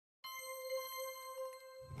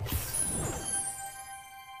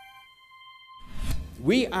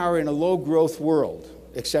We are in a low growth world,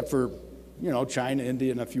 except for, China,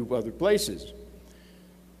 India, and a few other places.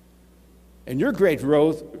 And your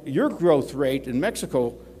growth rate in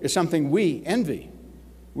Mexico is something we envy.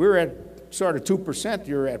 We're at sort of 2%,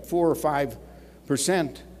 you're at 4 or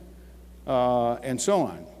 5%, and so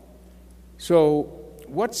on. So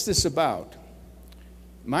what's this about?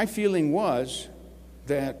 My feeling was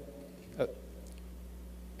that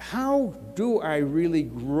how do I really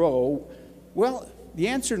grow? Well, the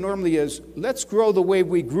answer normally is, let's grow the way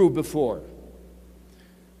we grew before.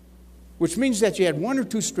 Which means that you had 1 or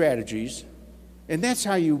 2 strategies, and that's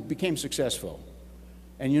how you became successful.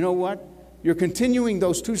 And you know what? You're continuing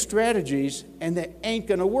those 2 strategies, and they ain't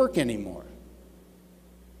going to work anymore.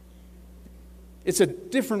 It's a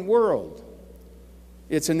different world.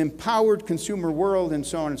 It's an empowered consumer world, and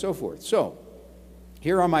so on and so forth. So,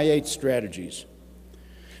 here are my 8 strategies.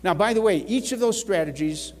 Now, by the way, each of those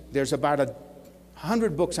strategies, there's about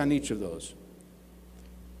 100 books on each of those.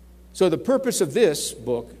 So the purpose of this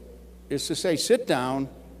book is to say, sit down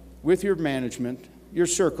with your management, your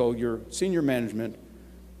circle, your senior management,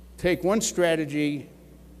 take one strategy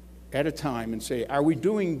at a time and say, are we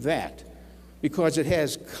doing that? Because it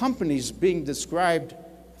has companies being described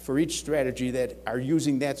for each strategy that are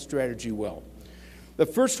using that strategy well. The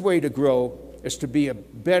first way to grow is to be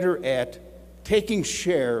better at taking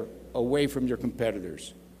share away from your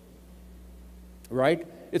competitors. Right?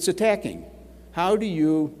 It's attacking. How do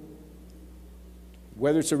you,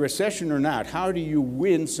 whether it's a recession or not, how do you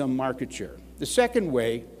win some market share? The second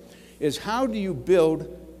way is, how do you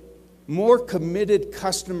build more committed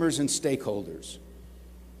customers and stakeholders?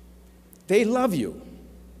 They love you.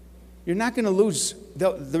 You're not going to lose,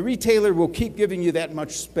 the retailer will keep giving you that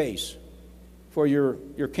much space for your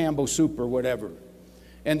Campbell soup or whatever.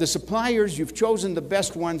 And the suppliers, you've chosen the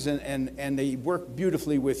best ones, and they work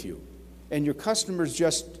beautifully with you. And your customers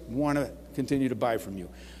just want to continue to buy from you.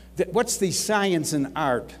 What's the science and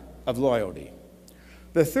art of loyalty?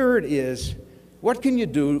 The third is, what can you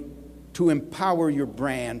do to empower your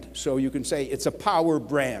brand so you can say it's a power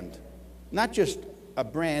brand? Not just a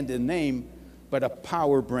brand in name, but a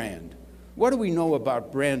power brand. What do we know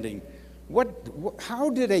about branding? How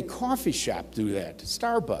did a coffee shop do that?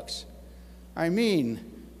 Starbucks. I mean,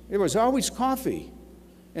 there was always coffee.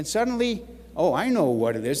 And suddenly, oh, I know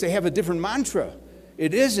what it is. They have a different mantra.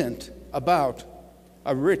 It isn't about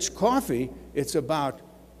a rich coffee. It's about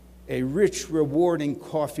a rich, rewarding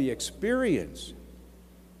coffee experience.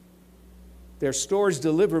 Their stores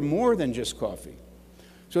deliver more than just coffee.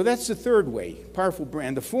 So that's the third way, powerful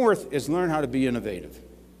brand. The fourth is learn how to be innovative,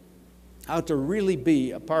 how to really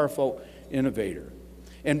be a powerful innovator.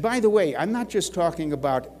 And by the way, I'm not just talking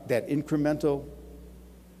about that incremental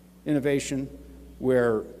innovation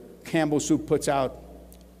where Campbell Soup puts out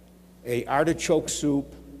a artichoke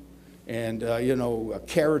soup and a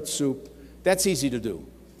carrot soup. That's easy to do.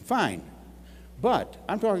 Fine. But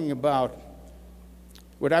I'm talking about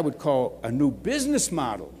what I would call a new business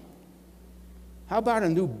model. How about a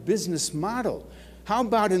new business model? How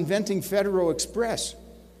about inventing Federal Express?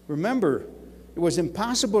 Remember, it was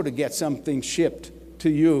impossible to get something shipped to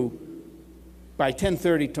you by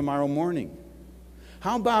 10:30 tomorrow morning.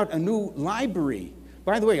 How about a new library?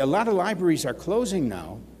 By the way, a lot of libraries are closing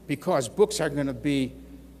now because books are going to be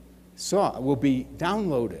will be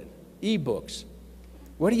downloaded, e-books.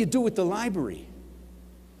 What do you do with the library?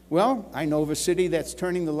 Well, I know of a city that's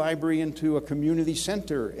turning the library into a community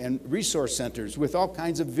center and resource centers with all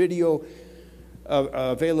kinds of video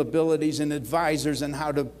availabilities and advisors on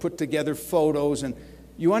how to put together photos. And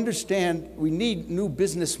you understand, we need new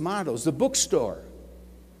business models. The bookstore.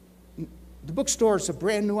 The bookstore is a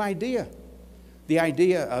brand new idea. The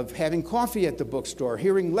idea of having coffee at the bookstore,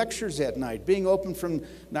 hearing lectures at night, being open from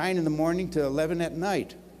 9 in the morning to 11 at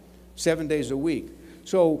night, 7 days a week.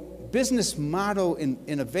 So business model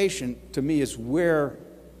innovation, to me, is where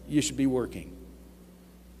you should be working.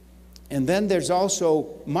 And then there's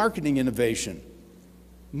also marketing innovation.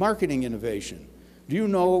 Marketing innovation. Do you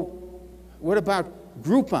know, what about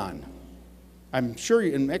Groupon? I'm sure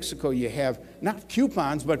in Mexico you have not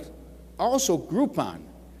coupons, but also Groupon,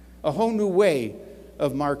 a whole new way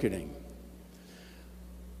of marketing.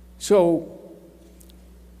 So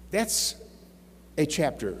that's a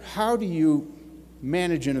chapter. How do you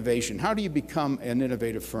manage innovation? How do you become an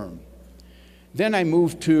innovative firm? Then I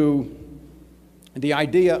moved to the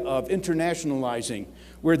idea of internationalizing,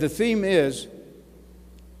 where the theme is,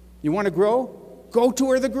 you want to grow? Go to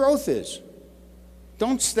where the growth is.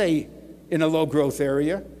 Don't stay in a low growth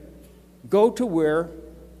area. Go to where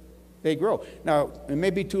they grow. Now, it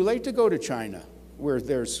may be too late to go to China, where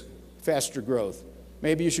there's faster growth.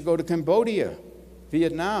 Maybe you should go to Cambodia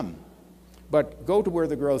Vietnam, but go to where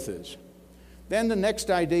the growth is. Then the next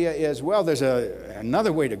idea is, well, there's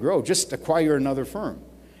another way to grow, just acquire another firm.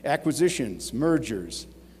 Acquisitions, mergers,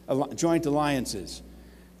 joint alliances.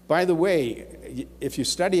 By the way, if you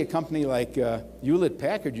study a company like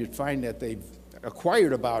Hewlett-Packard, you'd find that they've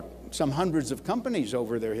acquired about some hundreds of companies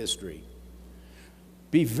over their history.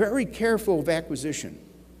 Be very careful of acquisition.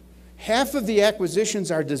 Half of the acquisitions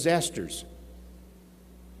are disasters.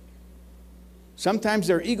 Sometimes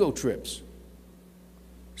they're ego trips.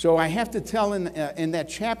 So I have to tell in that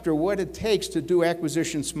chapter what it takes to do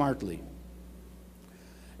acquisition smartly.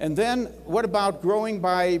 And then what about growing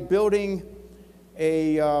by building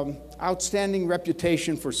a outstanding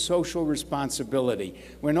reputation for social responsibility?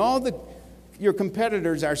 When all your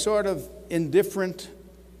competitors are sort of indifferent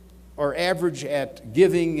or average at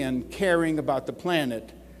giving and caring about the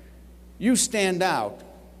planet, you stand out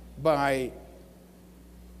by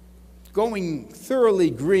going thoroughly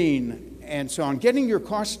green and so on, getting your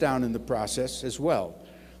costs down in the process as well,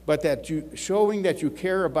 but showing that you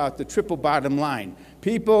care about the triple bottom line: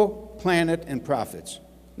 people, planet, and profits,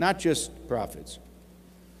 not just profits.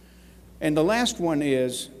 And the last one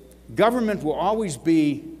is government will always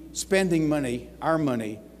be spending money, our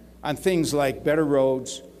money, on things like better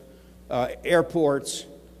roads, airports,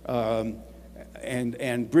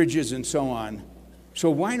 and bridges and so on. So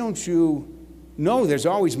why don't you know there's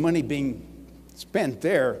always money being spent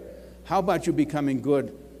there? How about you becoming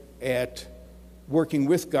good at working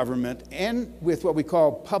with government and with what we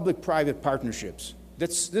call public-private partnerships?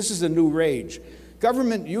 This is a new rage.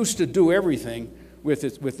 Government used to do everything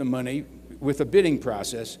with the money, with a bidding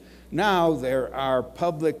process. Now there are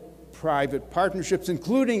public-private partnerships,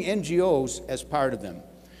 including NGOs as part of them.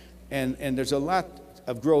 And there's a lot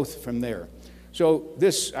of growth from there. So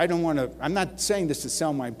I'm not saying this to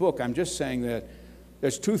sell my book, I'm just saying that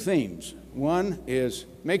there's two themes. One is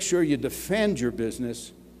make sure you defend your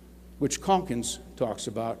business, which Calkins talks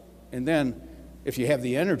about, and then if you have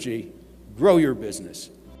the energy, grow your business.